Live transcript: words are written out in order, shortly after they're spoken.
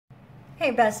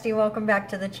Hey bestie, welcome back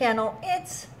to the channel.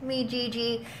 It's me,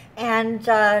 Gigi, and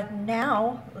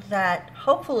now that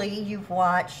hopefully you've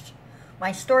watched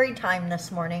my story time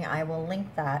this morning, I will link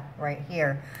that right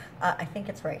here. I think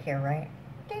it's right here, right?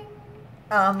 Ding.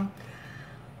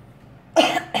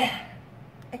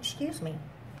 Excuse me.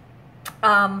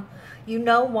 You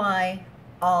know why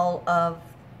all of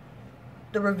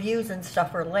the reviews and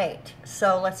stuff are late,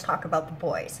 so let's talk about the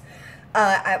boys.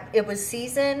 It was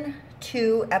season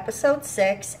 2, episode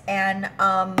 6, and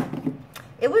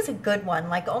it was a good one.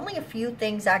 Like, only a few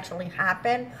things actually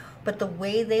happened, but the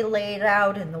way they laid it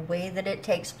out and the way that it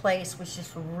takes place was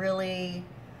just really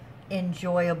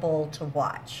enjoyable to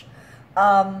watch.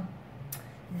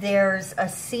 There's a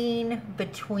scene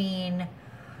between,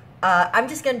 I'm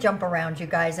just going to jump around, you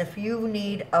guys. If you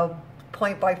need a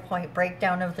point-by-point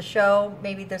breakdown of the show,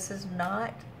 maybe this is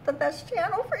not the best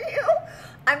channel for you.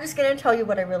 I'm just going to tell you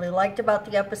what I really liked about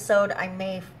the episode. I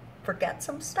may forget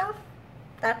some stuff.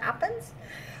 That happens.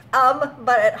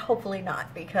 But hopefully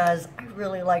not, because I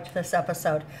really liked this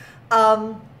episode.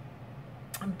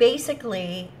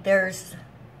 Basically, there's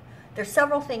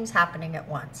several things happening at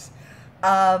once.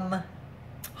 Homelander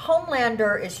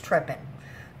is tripping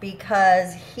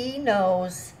because he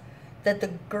knows that the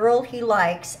girl he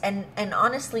likes, and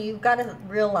honestly, you've got to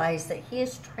realize that he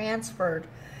has transferred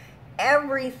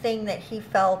everything that he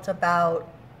felt about,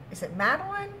 is it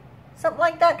Madeline? Something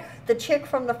like that. The chick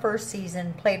from the first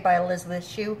season, played by Elizabeth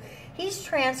Shue. He's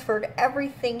transferred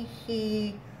everything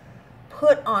he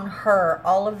put on her,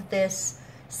 all of this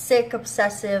sick,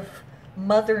 obsessive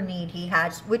mother need he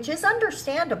has, which is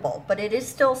understandable, but it is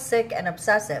still sick and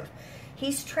obsessive.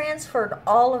 He's transferred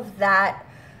all of that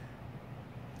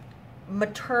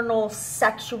maternal,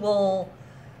 sexual,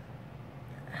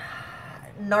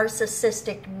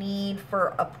 narcissistic need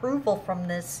for approval from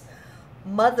this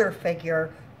mother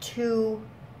figure to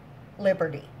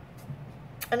Liberty.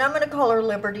 And I'm going to call her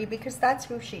Liberty because that's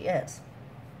who she is.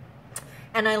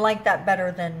 And I like that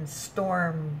better than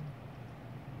Stormfront,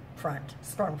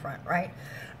 right?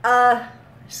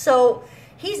 So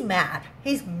he's mad.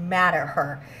 He's mad at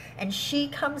her. And she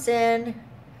comes in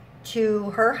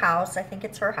to her house. I think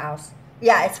it's her house.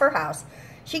 Yeah, it's her house.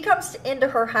 She comes into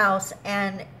her house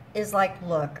and is like,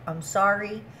 look, I'm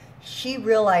sorry. She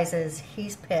realizes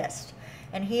he's pissed.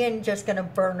 And he ain't just going to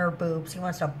burn her boobs. He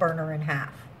wants to burn her in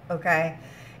half, okay?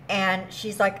 And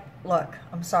she's like, look,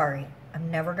 I'm sorry.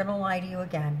 I'm never going to lie to you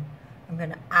again. I'm going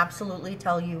to absolutely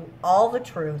tell you all the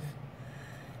truth.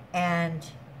 And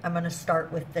I'm going to start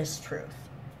with this truth.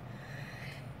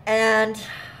 And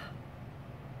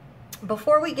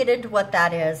before we get into what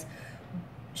that is,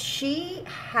 she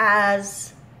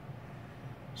has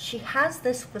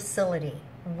this facility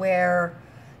where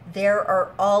there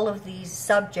are all of these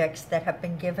subjects that have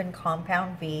been given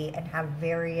compound V and have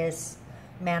various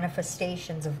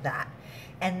manifestations of that.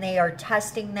 And they are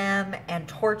testing them and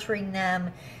torturing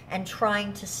them and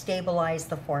trying to stabilize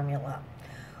the formula.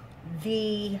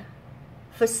 The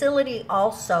facility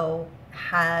also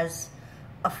has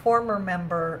a former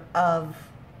member of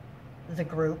the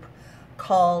group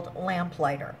called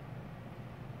Lamplighter.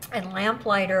 And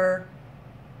Lamplighter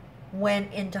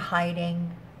went into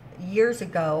hiding years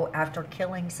ago after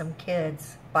killing some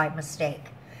kids by mistake.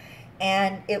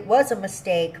 And it was a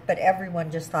mistake, but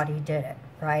everyone just thought he did it,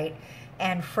 right?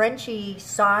 And Frenchie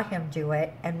saw him do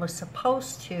it and was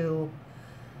supposed to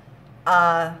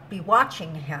be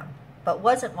watching him, but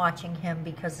wasn't watching him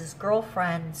because his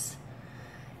girlfriends,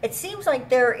 it seems like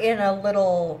they're in a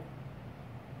little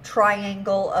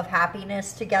triangle of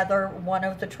happiness together. One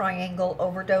of the triangle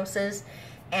overdoses,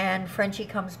 and Frenchie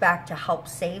comes back to help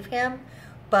save him,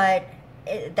 but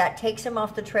that takes him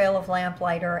off the trail of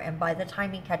Lamplighter, and by the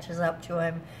time he catches up to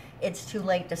him, it's too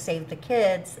late to save the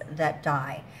kids that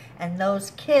die. And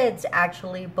those kids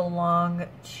actually belong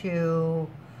to,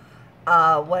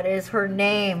 what is her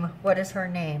name? What is her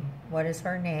name? What is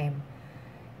her name?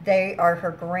 They are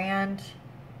her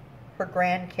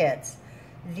grandkids.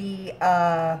 The,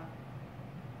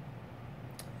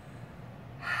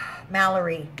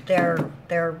 Mallory,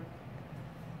 their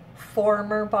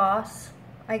former boss,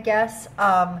 I guess.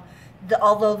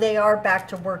 Although they are back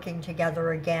to working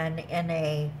together again in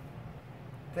a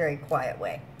very quiet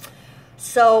way.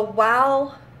 So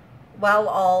while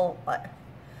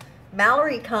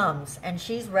Mallory comes and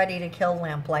she's ready to kill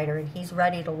Lamplighter and he's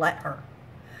ready to let her,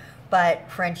 but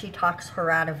Frenchie talks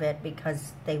her out of it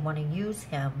because they want to use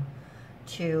him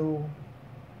to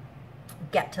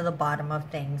get to the bottom of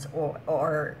things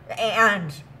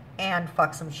and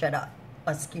fuck some shit up.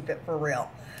 Let's keep it for real.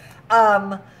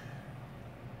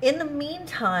 In the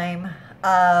meantime,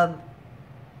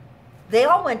 they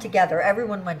all went together.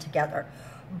 Everyone went together.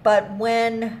 But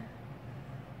when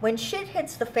shit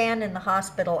hits the fan in the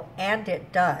hospital, and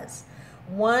it does,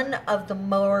 one of the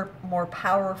more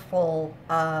powerful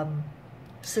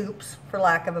soups, for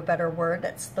lack of a better word,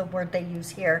 that's the word they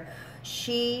use here,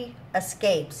 she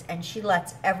escapes and she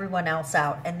lets everyone else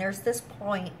out. And there's this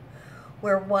point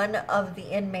where one of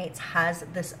the inmates has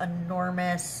this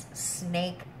enormous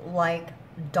snake-like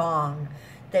dong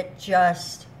that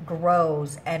just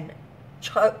grows and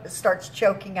starts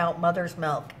choking out mother's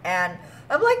milk. And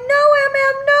I'm like, no,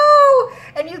 MM, no!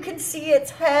 And you can see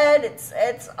its head.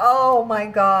 It's oh my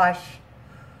gosh.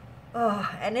 Oh,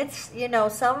 and it's, you know,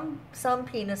 some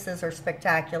penises are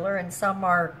spectacular and some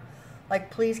are like,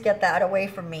 please get that away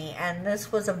from me. And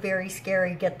this was a very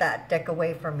scary, get that dick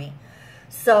away from me.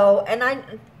 So, and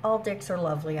all dicks are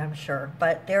lovely, I'm sure,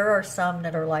 but there are some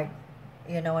that are like,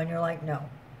 you know, and you're like, no,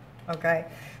 okay?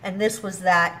 And this was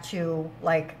that too,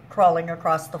 like crawling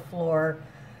across the floor,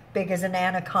 big as an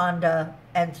anaconda,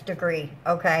 nth degree,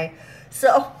 okay?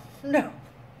 So, no.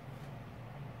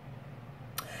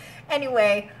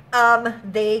 Anyway,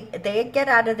 they get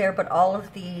out of there, but all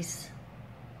of these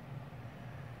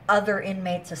other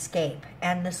inmates escape,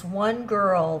 and this one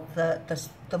girl, the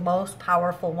most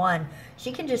powerful one,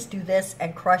 she can just do this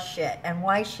and crush shit. And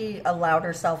why she allowed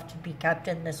herself to be kept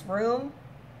in this room,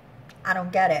 I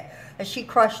don't get it. As she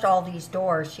crushed all these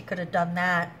doors, she could have done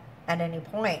that at any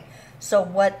point. So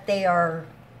what they are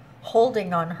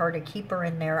holding on her to keep her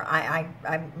in there, I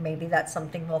maybe that's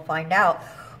something we'll find out.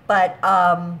 But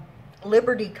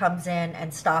Liberty comes in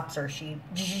and stops her. She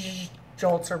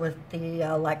jolts her with the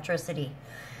electricity.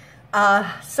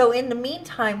 So in the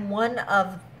meantime, one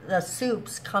of the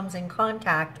soups comes in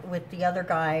contact with the other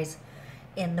guys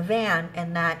in the van,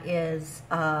 and that is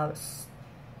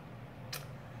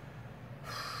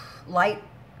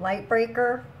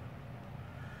Lightbreaker.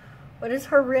 What is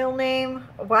her real name?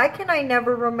 Why can I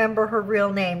never remember her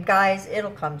real name? Guys,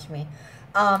 it'll come to me.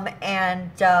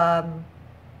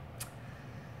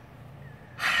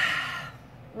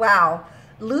 Wow.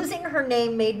 Losing her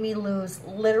name made me lose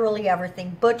literally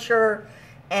everything. Butcher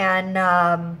and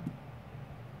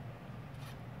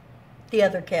the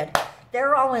other kid.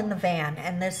 They're all in the van,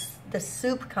 and the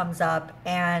soup comes up,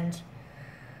 and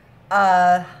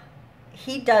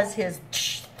he does his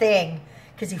thing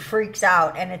because he freaks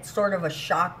out, and it's sort of a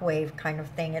shockwave kind of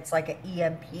thing. It's like an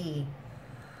EMP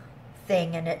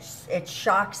thing, and it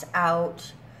shocks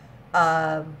out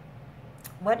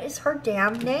what is her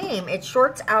damn name? It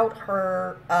shorts out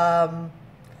her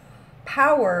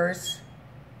powers.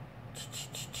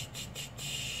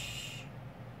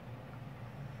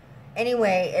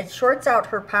 Anyway, it shorts out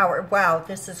her power. Wow,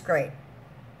 this is great.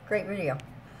 Great video.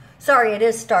 Sorry, it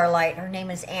is Starlight. Her name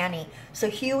is Annie. So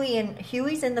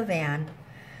Huey's in the van.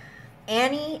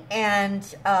 Annie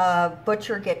and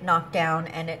Butcher get knocked down,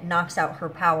 and it knocks out her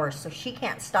powers. So she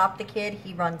can't stop the kid.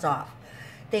 He runs off.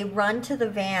 They run to the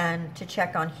van to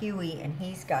check on Huey, and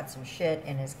he's got some shit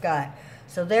in his gut.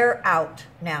 So they're out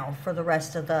now for the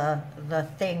rest of the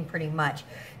thing, pretty much.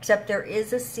 Except there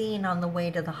is a scene on the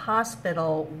way to the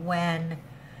hospital when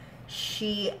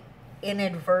she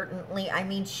inadvertently, I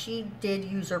mean, she did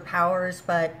use her powers,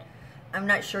 but I'm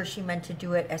not sure she meant to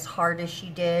do it as hard as she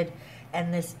did.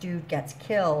 And this dude gets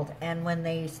killed. And when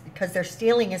because they're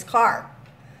stealing his car,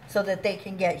 so that they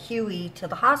can get Huey to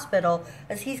the hospital,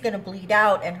 as he's going to bleed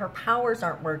out and her powers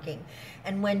aren't working.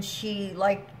 And when she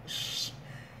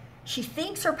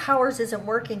thinks her powers isn't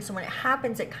working, so when it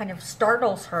happens, it kind of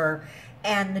startles her,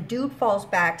 and the dude falls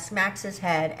back, smacks his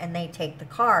head, and they take the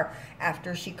car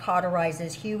after she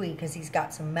cauterizes Huey because he's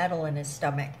got some metal in his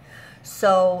stomach.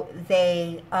 So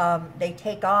they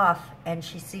take off, and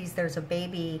she sees there's a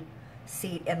baby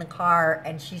seat in the car,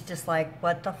 and she's just like,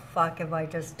 what the fuck have I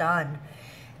just done?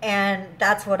 And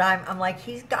that's what I'm like,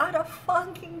 he's got a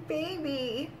fucking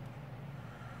baby.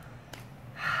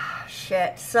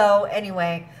 Shit. So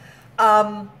anyway,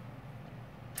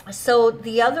 so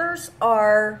the others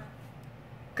are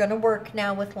gonna work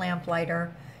now with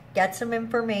Lamplighter, get some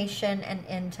information and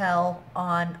intel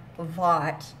on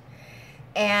Vought,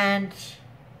 and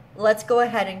let's go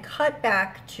ahead and cut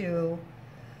back to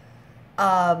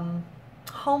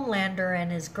Homelander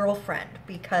and his girlfriend,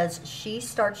 because she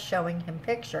starts showing him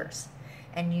pictures,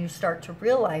 and you start to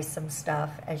realize some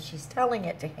stuff as she's telling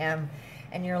it to him,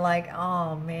 and you're like,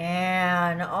 oh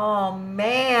man, oh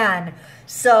man.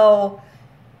 So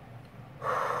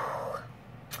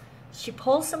she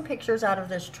pulls some pictures out of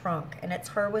this trunk, and it's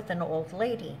her with an old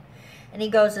lady, and he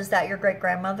goes, is that your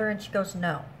great-grandmother? And she goes,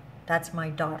 no, that's my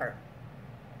daughter.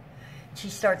 She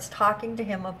starts talking to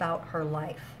him about her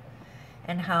life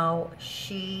and how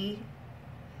she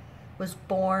was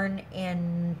born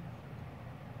in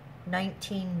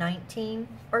 1919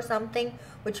 or something,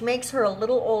 which makes her a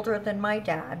little older than my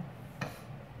dad.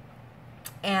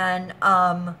 And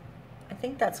I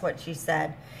think that's what she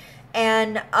said.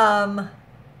 And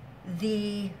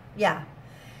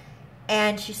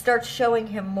and she starts showing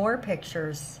him more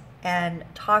pictures and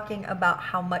talking about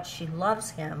how much she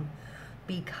loves him,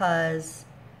 because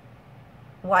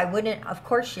why wouldn't, of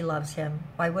course she loves him.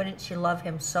 Why wouldn't she love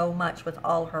him so much with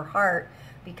all her heart?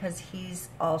 Because he's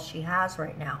all she has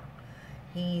right now.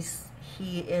 He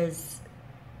is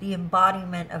the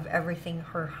embodiment of everything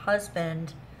her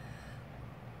husband,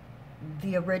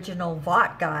 the original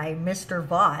Vought guy, Mr.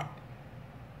 Vought,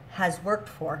 has worked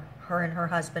for her and her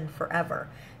husband forever.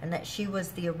 And that she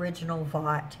was the original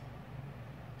Vought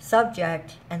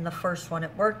subject and the first one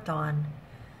it worked on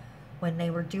when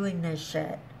they were doing this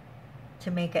shit to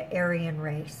make an Aryan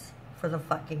race for the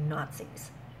fucking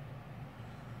Nazis.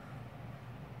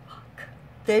 Fuck.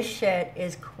 This shit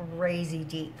is crazy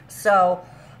deep. So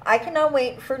I cannot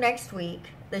wait for next week.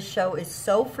 This show is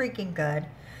so freaking good.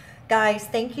 Guys,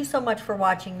 thank you so much for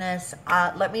watching this.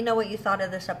 Let me know what you thought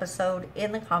of this episode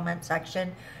in the comment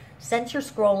section. Since you're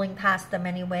scrolling past them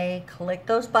anyway, click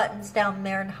those buttons down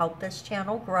there and help this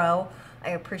channel grow.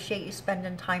 I appreciate you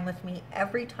spending time with me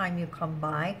every time you come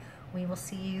by. We will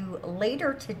see you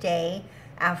later today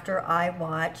after I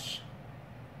watch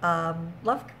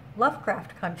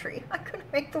Lovecraft Country. I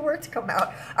couldn't make the words come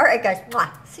out. All right, guys. Mwah.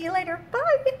 See you later.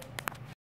 Bye.